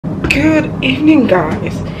Good evening,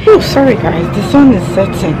 guys. Oh, sorry guys, the sun is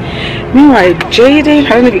setting. Meanwhile, Jayden, I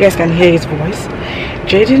don't know if you guys can hear his voice.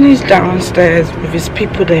 Jayden is downstairs with his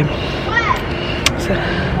people there. So,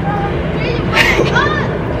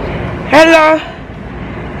 hello,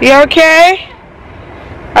 you okay?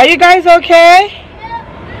 Are you guys okay?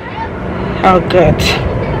 Oh, good.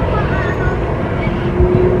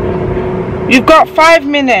 You've got 5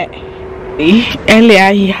 minutes.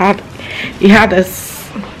 Earlier he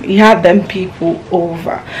had them people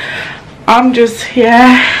over. I'm just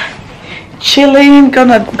here chilling,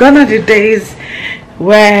 gonna the days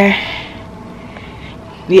where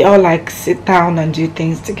we all like sit down and do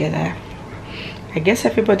things together. I guess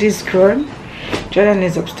everybody's grown. Jordan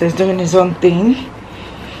is upstairs doing his own thing.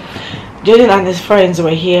 Jordan and his friends were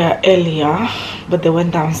here earlier, but they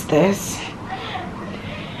went downstairs,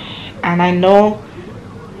 and I know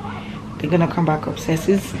they're gonna come back upstairs.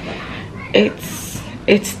 It's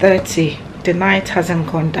 8:30. The night hasn't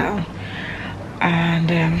gone down, and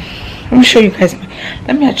let me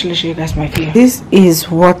actually show you guys my view. This is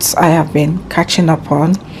what I have been catching up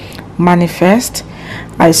on. Manifest.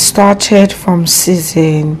 I started from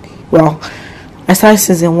season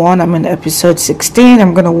season 1. I'm in episode 16.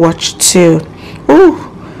 I'm gonna watch 2. Oh,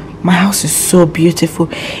 my house is so beautiful.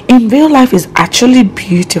 In real life, it's actually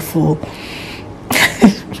beautiful.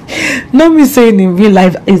 Not me saying in real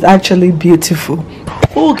life is actually beautiful.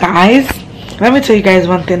 Oh guys, let me tell you guys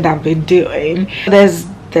one thing that I've been doing. There's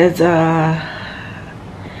I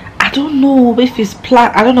don't know if it's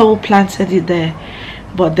plant, I don't know who planted it there,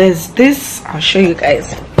 but there's this. I'll show you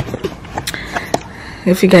guys.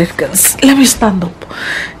 If you guys can see, let me stand up.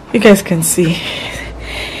 You guys can see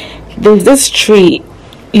there's this tree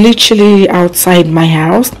literally outside my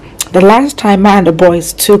house. The last time I and the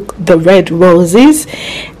boys took the red roses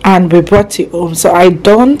and we brought it home. So I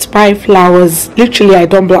don't buy flowers. Literally, I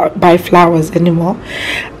don't buy flowers anymore.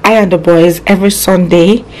 I and the boys, every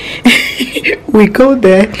Sunday, we go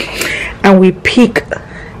there and we pick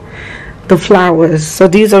the flowers. So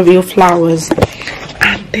these are real flowers.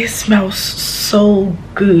 And they smell so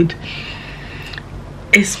good.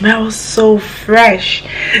 It smells so fresh.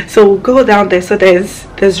 So we'll go down there. So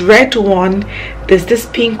there's red one, there's this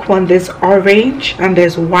pink one, there's orange, and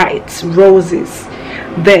there's white roses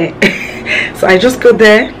there. So I just go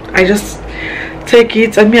there, I just take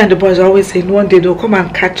it, and me and the boys are always saying one day they'll come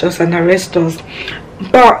and catch us and arrest us,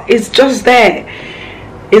 but it's just there.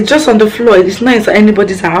 It's just on the floor. It's not inside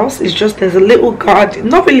anybody's house. It's just there's a little garden,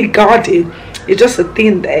 not really garden, it's just a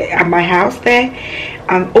thing there at my house there,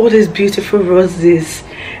 and all these beautiful roses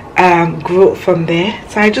grow from there.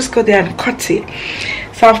 So I just go there and cut it.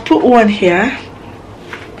 So I've put one here.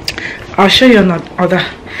 I'll show you another.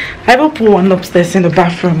 I will put one upstairs in the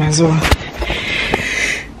bathroom as well.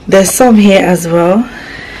 There's some here as well.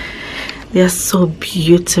 They're so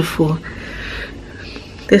beautiful.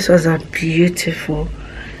 These ones are beautiful.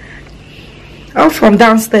 Oh, from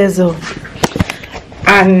downstairs though.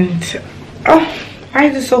 And oh, why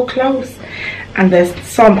is it so close? And there's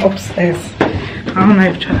some upstairs. I don't know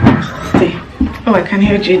if Jordan wants to stay. Oh, I can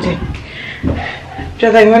hear Jayden.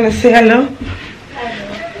 Jordan, you want to say hello?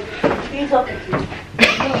 Hello.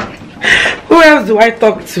 Who else do I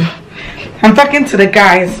talk to? I'm talking to the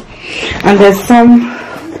guys. And there's some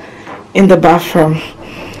in the bathroom.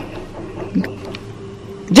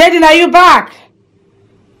 Jayden, are you back?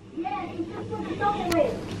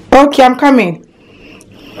 Okay, I'm coming.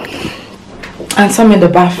 And some in the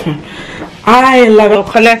bathroom. I love it.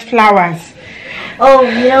 Collect flowers. Oh,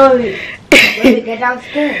 you know, when we get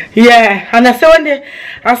downstairs. Yeah, and I say one day,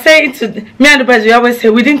 I'll say it to me and the boys, we always say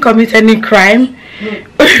we didn't commit any crime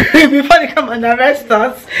before they come and arrest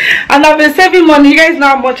us. And I've been saving money. You guys know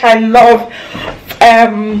how much I love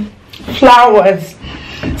flowers.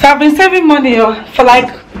 So I've been saving money for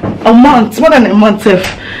like a month, more than a month.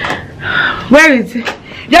 Where is it?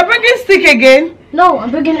 You're bringing stick again? No,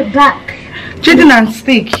 I'm bringing it back. Jayden and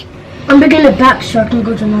stick. I'm bringing it back so I can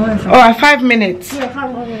go to my wife. Oh, 5 minutes. Yeah,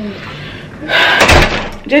 5 minutes.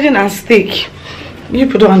 Jayden and stick. You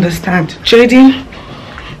people don't understand. Jayden,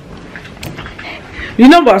 you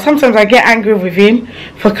know what? Sometimes I get angry with him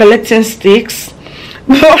for collecting sticks.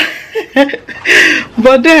 But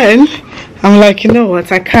then I'm like, you know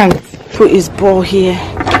what? I can't put his ball here.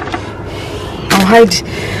 I'll hide.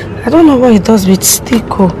 I don't know what he does with stick,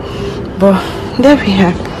 but there we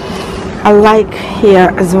are. I like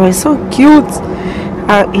here as well. It's so cute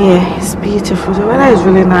out here. It's beautiful. The weather is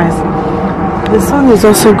really nice. The sun is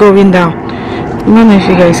also going down. I don't know if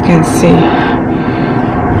you guys can see.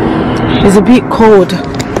 It's a bit cold.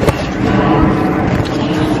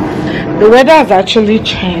 The weather has actually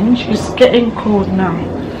changed. It's getting cold now.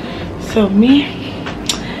 So me,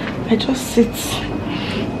 I just sit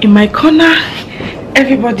in my corner,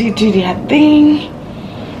 everybody do their thing,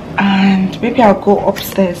 and maybe I'll go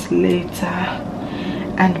upstairs later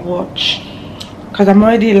and watch, because I'm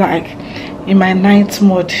already like in my night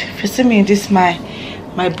mode. If you see me in this my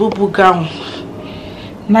boo-boo gown,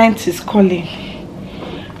 night is calling,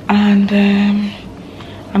 and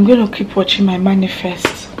I'm gonna keep watching my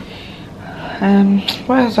manifest.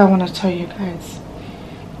 What else I want to tell you guys?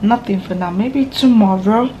 Nothing for now. Maybe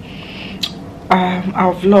tomorrow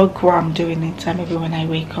I'll vlog while I'm doing it, and maybe when I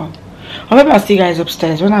wake up, or maybe I'll see you guys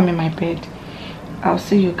upstairs when I'm in my bed. I'll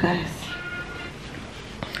see you guys.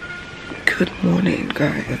 Good morning,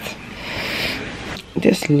 guys.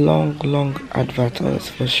 This long advert always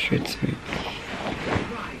frustrates me.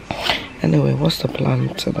 Anyway, what's the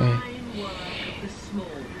plan today?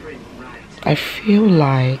 I feel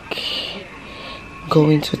like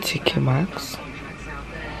going to TK Maxx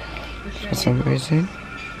for some reason.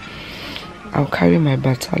 I'll carry my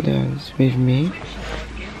battalions with me.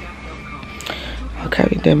 I'll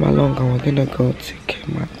carry them along and we're gonna go to TK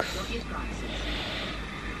Maxx.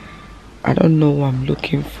 I don't know what I'm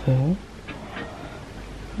looking for,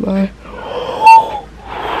 but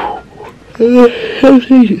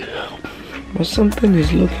something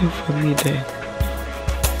is looking for me there.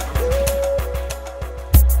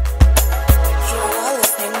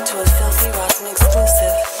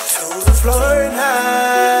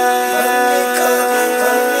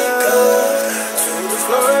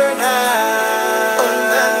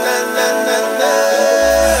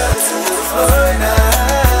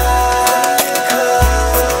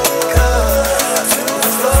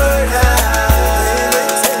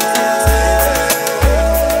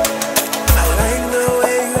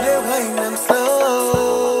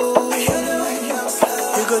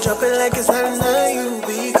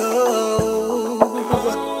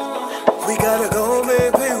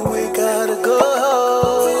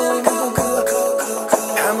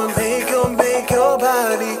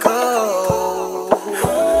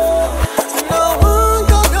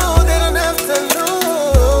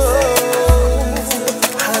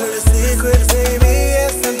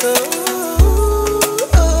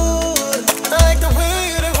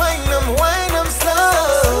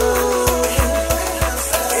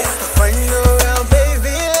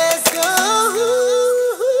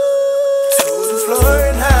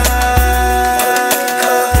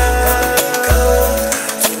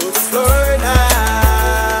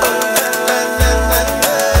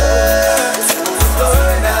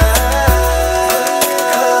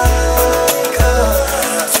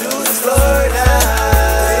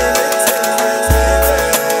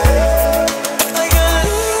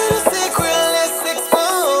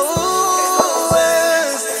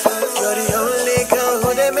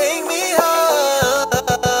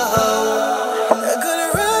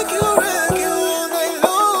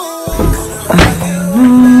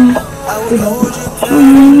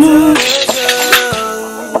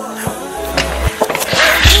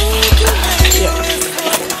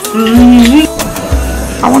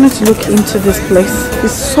 I wanted to look into this place.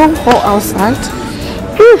 It's so hot outside.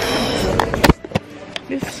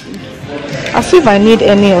 I'll see if I need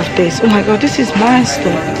any of this. Oh my god, this is nice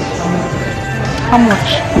though. How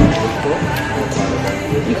much?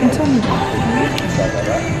 You can tell me that.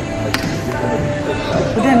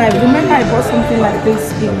 But then I remember I bought something like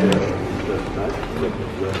this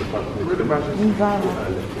in Zara.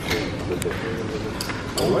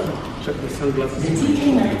 Check the sunglasses.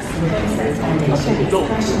 Okay.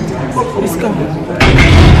 Let's go.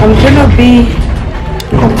 I'm gonna be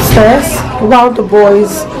upstairs while the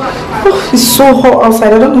boys. Oh, it's so hot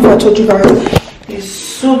outside. I don't know if I told you guys. It's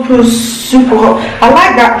super hot. I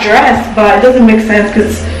like that dress, but it doesn't make sense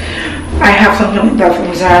because I have something like that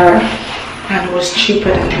from Zara and it was cheaper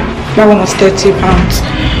than that. That one was £30.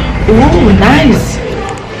 Oh, nice.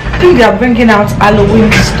 I think they are bringing out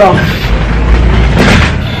Halloween stuff.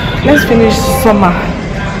 Let's finish summer.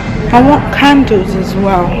 I want candles as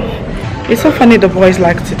well. It's so funny the boys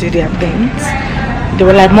like to do their things. They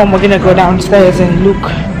were like, Mom, we're gonna go downstairs and look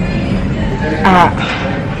at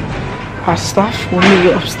our stuff. We'll meet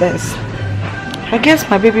you upstairs. I guess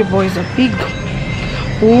my baby boys are big.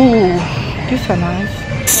 Ooh, these are nice.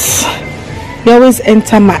 They always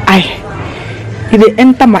enter my eye. They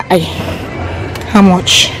enter my eye. How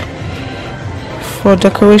much? For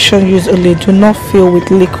decoration use only, do not fill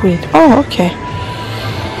with liquid. Oh, okay.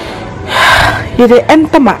 Yeah, they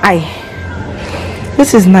enter my eye.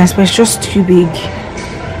 This is nice, but it's just too big.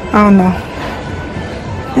 I don't know.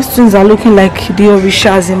 These things are looking like the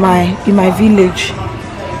orishas in my village.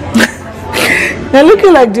 They're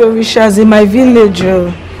looking like the orishas in my village.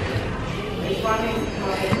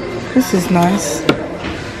 This is nice.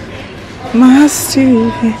 My TV.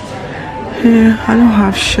 Here, I don't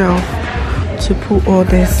have shelf to put all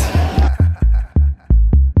this.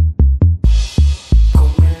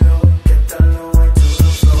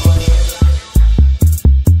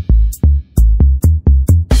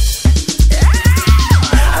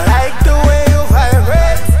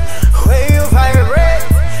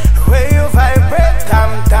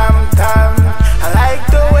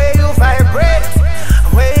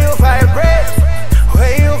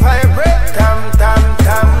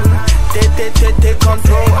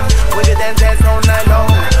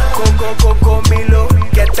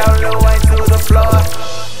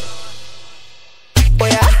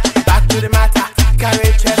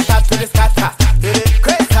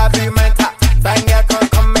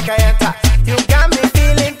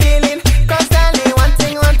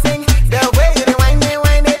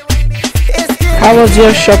 How was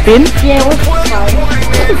your shopping? Yeah, it was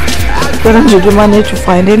fine. Did you manage to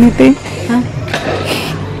find anything? Huh?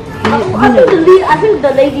 I think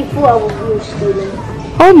the lady thought we were stealing.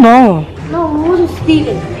 Oh no. No, we wasn't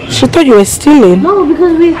stealing. She thought you were stealing? No,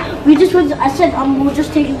 because we just went. I said we were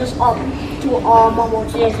just taking this up to our mom or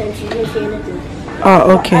this, and she didn't say anything.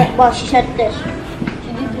 Oh, okay. But she said this.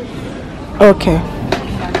 She did this. Okay.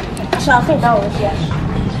 So I think that was yes.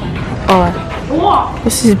 Alright.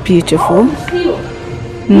 This is beautiful.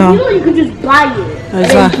 No. You know you could just buy it.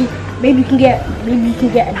 Exactly. Maybe you can get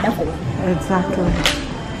enough of it. Exactly.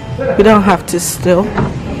 We don't have to steal.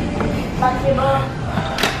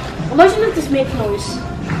 Imagine if this makes noise.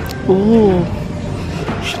 Ooh.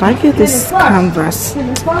 Should I get this canvas?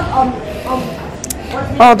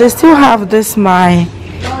 Oh, they still have this my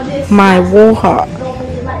wall art.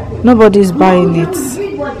 Nobody's buying it.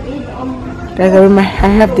 Guys, I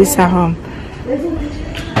have this at home.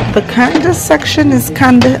 The candle section is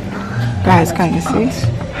candle. Guys, can you see?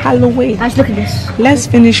 Halloween. Guys, look at this. Let's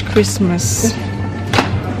finish Christmas.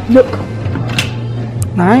 Look.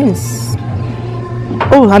 Nice.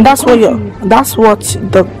 Oh, and that's what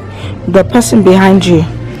the person behind you,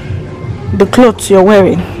 the clothes you're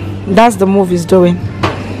wearing, that's the movie's doing.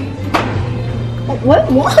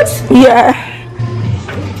 What? Yeah.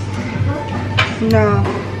 No.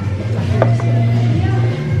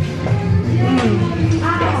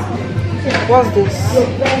 What's this?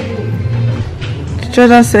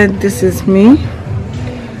 Jordan said this is me.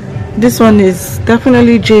 This one is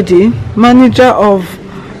definitely Jayden, manager of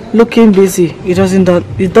Looking Busy. It doesn't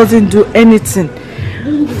do anything.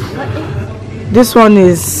 This one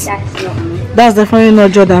is, that's definitely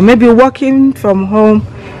not Jordan. Maybe working from home,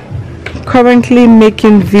 currently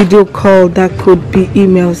making video call, that could be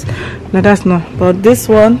emails. No, that's not. But this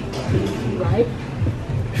one,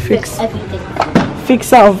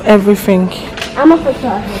 fixer of everything. I'm a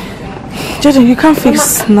fixer. Jayden, you can't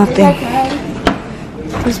fix nothing.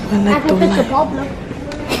 This one I can fix a problem.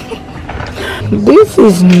 This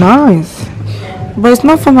is nice, but it's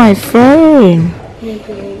not for my phone.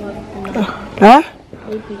 Huh?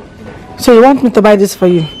 So you want me to buy this for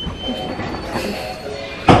you?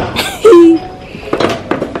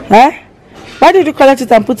 Huh? Why did you collect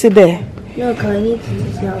it and put it there? No, because I need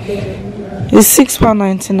to see how big it is. It's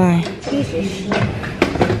 £6.99.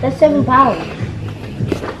 That's £7.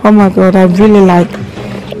 Oh my god, I really like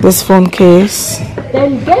this phone case.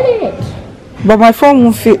 Then get it. But my phone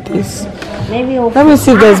won't fit this. Maybe let me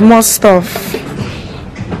see if there's more stuff.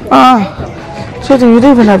 Jayden, you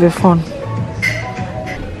don't even have a phone.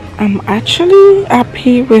 I'm actually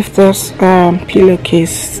happy with this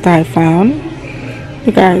pillowcase that I found.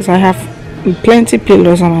 You guys, I have plenty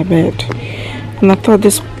pillows on my bed, and I thought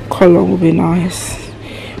this color would be nice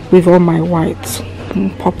with all my white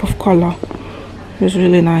pop of color. It's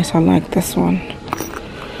really nice. I like this one.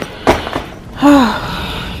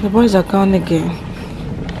 The boys are gone again.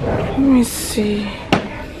 Let me see.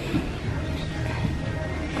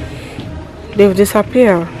 They've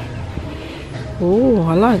disappeared. Oh,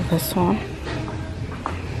 I like this one.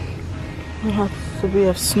 It has to be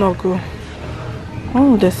a snuggle.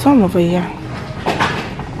 Oh, there's some over here.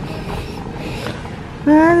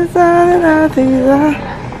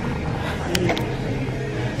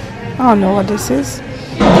 I don't know what this is.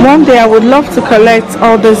 One day I would love to collect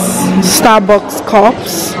all these Starbucks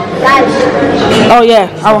cups. Oh yeah.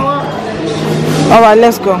 Alright,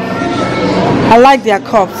 let's go. I like their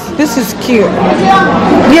cups. This is cute.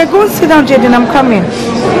 Yeah, go and sit down, Jayden. I'm coming.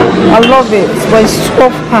 I love it. But it's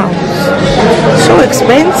 £12. So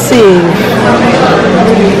expensive.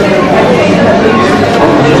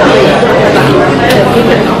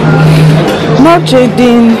 No,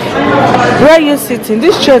 Jayden. Where are you sitting?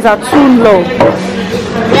 These chairs are too low.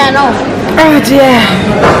 Yeah, no. Oh dear.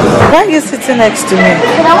 Why are you sitting next to me?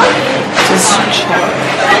 Just check.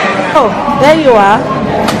 Oh, there you are.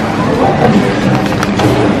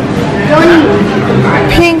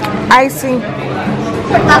 Pink icing.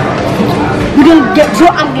 You didn't get to.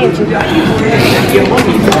 I'm getting to.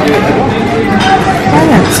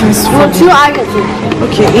 Well, two I get to.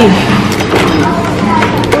 Okay, eat.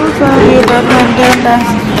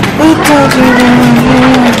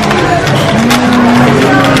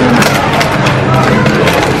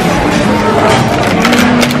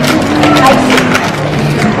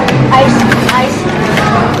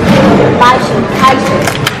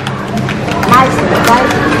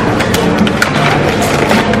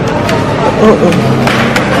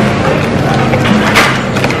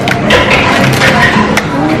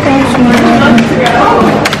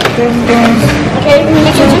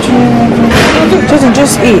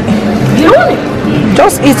 Just eat. You want it?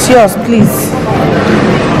 Just eat yours, please.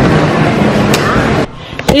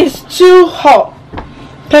 It's too hot.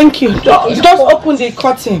 Thank you. Just open the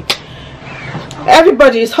curtain.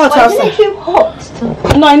 Everybody is hot outside. Why is it too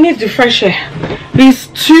hot? No, I need the fresh air. It's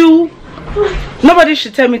too. Nobody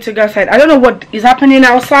should tell me to go outside. I don't know what is happening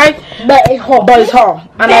outside, but it's hot. But it's hot,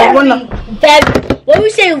 and I wanna. When we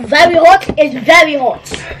say very hot, it's very hot.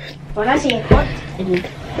 When I say hot,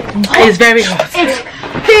 it's very hot. It's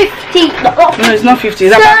 50. No, it's not 50.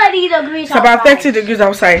 It's 30 degrees. It's about 30 degrees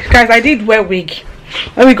outside. Guys, I did wear wig.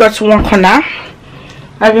 When we got to one corner,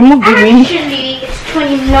 I removed the wig. Actually, it's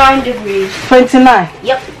 29 degrees. 29.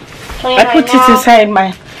 Yep. 29 I put it inside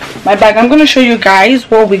my bag. I'm gonna show you guys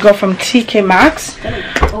what we got from TK Maxx.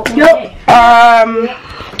 Yep.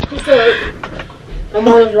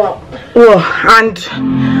 Oh,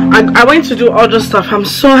 and I went to do other stuff. I'm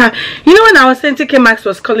so happy. You know, when I was saying TK Maxx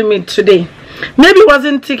was calling me today, maybe it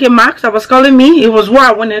wasn't TK Maxx that was calling me, it was what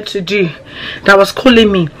I wanted to do that was calling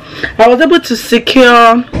me. I was able to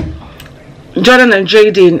secure Jordan and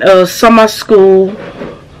Jayden summer school.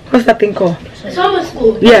 What's that thing called? Summer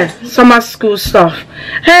school. Yeah, summer school stuff.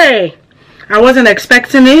 Hey, I wasn't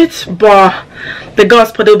expecting it, but the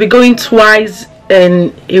gospel, they'll be going twice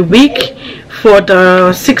in a week for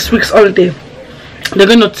the 6 weeks holiday. They're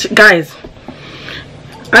gonna guys,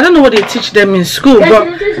 I don't know what they teach them in school, but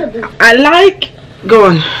I like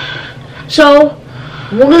going. So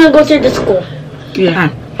we're gonna go to the school. Yeah.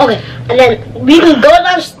 Okay, and then we can go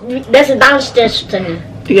downstairs. There's a downstairs thing.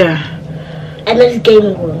 Yeah. And there's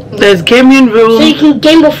gaming room. There's gaming room. So you can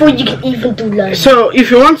game before you can even do learning. So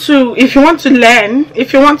if you want to learn,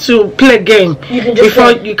 if you want to play a game, you can just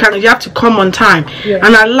before you have to come on time. Yeah.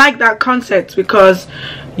 And I like that concept because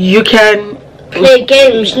you can play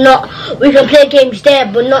games. We can play games there,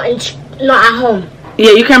 but not at home.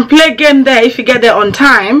 Yeah, you can play a game there if you get there on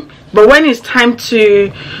time. But when it's time for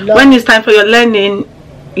your learning,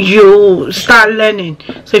 you start learning.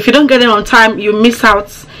 So if you don't get there on time, you miss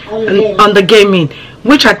out on the gaming,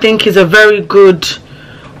 which I think is a very good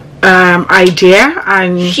idea.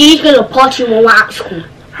 And she's gonna party while we're at school.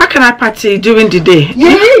 How can I party during the day?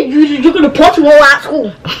 Yeah, you're gonna party while we're at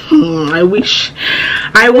school. I wish.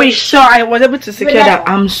 So I was able to secure that.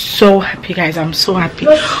 I'm so happy, guys. I'm so happy.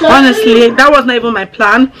 Honestly, that was not even my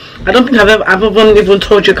plan. I don't think I've even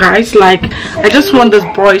told you guys. Like, I just want those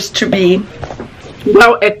boys to be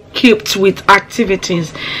well equipped with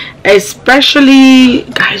activities, especially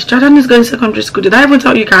guys. Jordan is going to secondary school. Did I even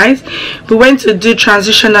tell you guys? We went to do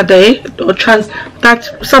transitional day or that's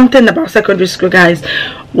something about secondary school, guys.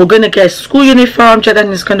 We're gonna get a school uniform.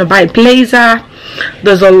 Jordan is gonna buy a blazer.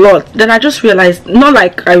 There's a lot. Then I just realized, not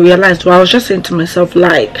like I realized, but I was just saying to myself,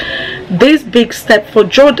 like, this big step for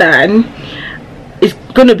Jordan is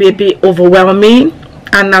gonna be a bit overwhelming.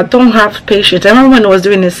 And I don't have patience. I remember when I was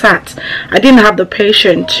doing his SAT, I didn't have the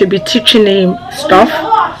patience to be teaching him stuff.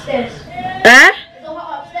 Eh?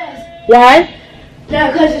 Why?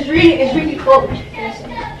 No, because it's really cold.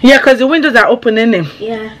 Yeah, because the windows are open in him.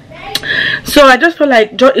 Yeah. So I just feel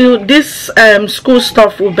like this school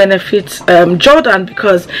stuff will benefit Jordan,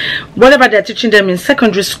 because whatever they're teaching them in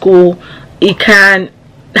secondary school, he can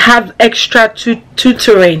have extra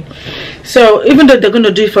tutoring. So even though they're going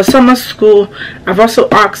to do it for summer school, I've also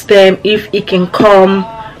asked them if he can come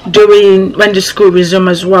when the school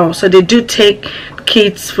resumes as well. So they do take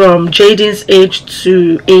kids from Jayden's age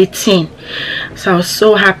to 18. So I was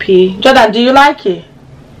so happy. Jordan, do you like it?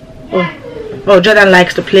 Oh, Jordan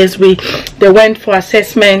likes the place. They went for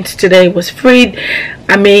assessment today. It was free.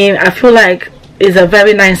 I mean, I feel like it's a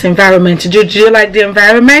very nice environment. Do you like the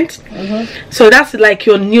environment? So that's like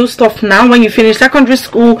your new stuff now. When you finish secondary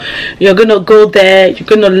school, you're gonna go there, you're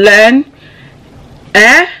gonna learn.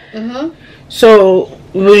 So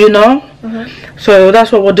you know. So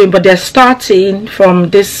that's what we're doing, but they're starting from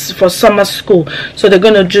this for summer school, so they're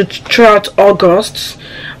gonna do throughout August.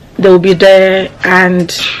 They'll be there,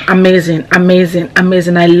 and amazing.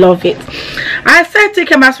 I love it. I said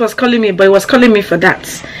TK Maxx was calling me, but it was calling me for that,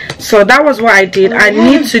 so that was what I did. I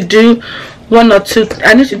need to do one or two.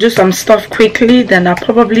 I need to do some stuff quickly, then I'll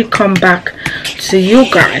probably come back to you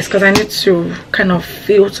guys, because I need to kind of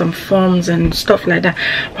fill some forms and stuff like that.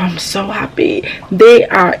 But I'm so happy they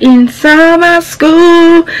are in summer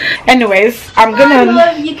school. Anyways, I'm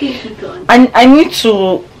gonna You can keep going. I need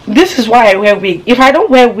to. This is why I wear wig. If I don't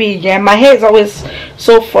wear wig, yeah, my hair is always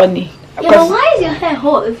so funny. Yeah, but why is your hair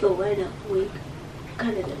hot if you're wearing a wig?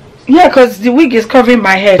 Kind of. Yeah, because the wig is covering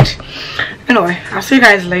my head. Anyway, I'll see you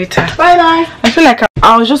guys later. Bye bye. I feel like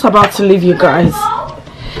I was just about to leave you guys.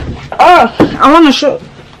 Oh, I want to show.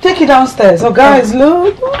 Take it downstairs. Oh, guys,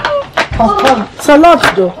 look. It's a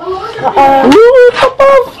lot, though.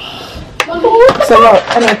 It's a lot.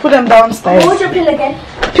 And I put them downstairs. What's your pin again?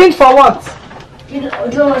 Pin for what? You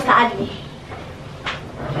don't want to add me.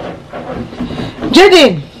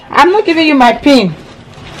 Jayden, I'm not giving you my pin.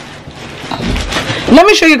 Let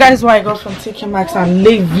me show you guys what I got from TK Maxx and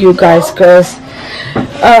leave you guys, because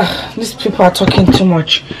these people are talking too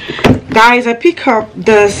much. Guys, I pick up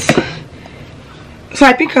this. So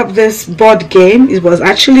I pick up this board game. It was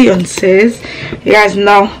actually on sale. You guys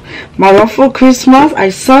know my love for Christmas. I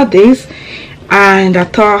saw this and I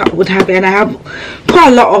thought I would have it, and I have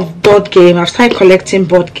quite a lot of board games. I've started collecting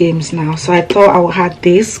board games now, so I thought I would have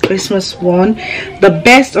this Christmas one, the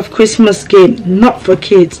best of Christmas game, not for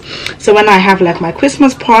kids. So when I have like my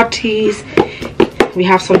Christmas parties, we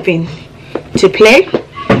have something to play.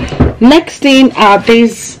 Next thing are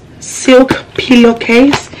these silk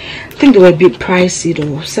pillowcase. I think they were a bit pricey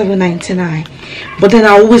though, $7.99. But then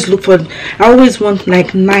I always want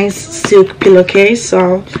like nice silk pillowcase.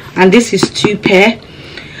 So, and this is 2 pair.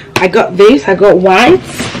 I got this. I got white.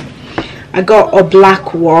 I got a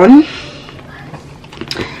black one.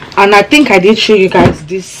 And I think I did show you guys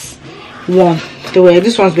this one.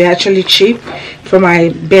 These ones were actually cheap for my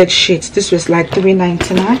bed sheets. This was like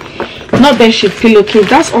 $3.99. Not bed sheet, pillowcase.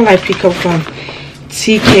 That's all I pick up from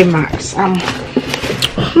TK Maxx.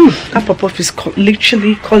 That pop-up is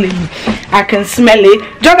literally calling me. I can smell it.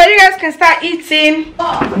 Jordan, you guys can start eating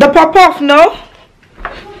the pop-off, no?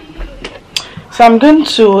 So I'm going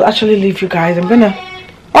to actually leave you guys. I'm gonna.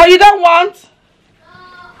 Oh, you don't want?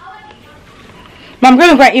 I'm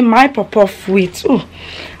gonna go and eat my pop-off with. Oh,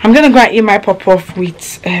 I'm gonna go and eat my pop-off with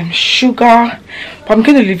sugar. But I'm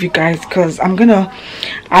gonna leave you guys because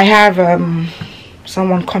I have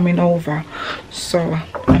someone coming over, so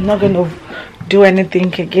I'm not gonna do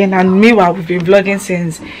anything again. And meanwhile, we've been vlogging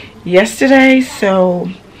since yesterday, so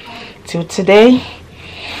till today.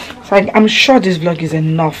 So I'm sure this vlog is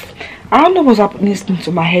enough. I don't know what's happening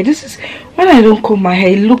to my hair. This is when I don't comb my hair,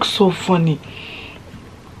 it looks so funny.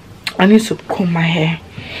 I need to comb my hair.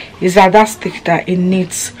 It's at that stage that it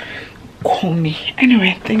needs combing.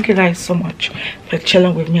 Anyway, thank you guys so much for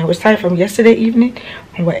chilling with me. We started from yesterday evening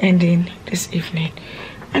and we're ending this evening.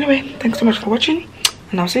 Anyway, thanks so much for watching,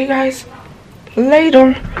 and I'll see you guys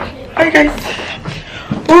later. Bye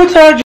guys.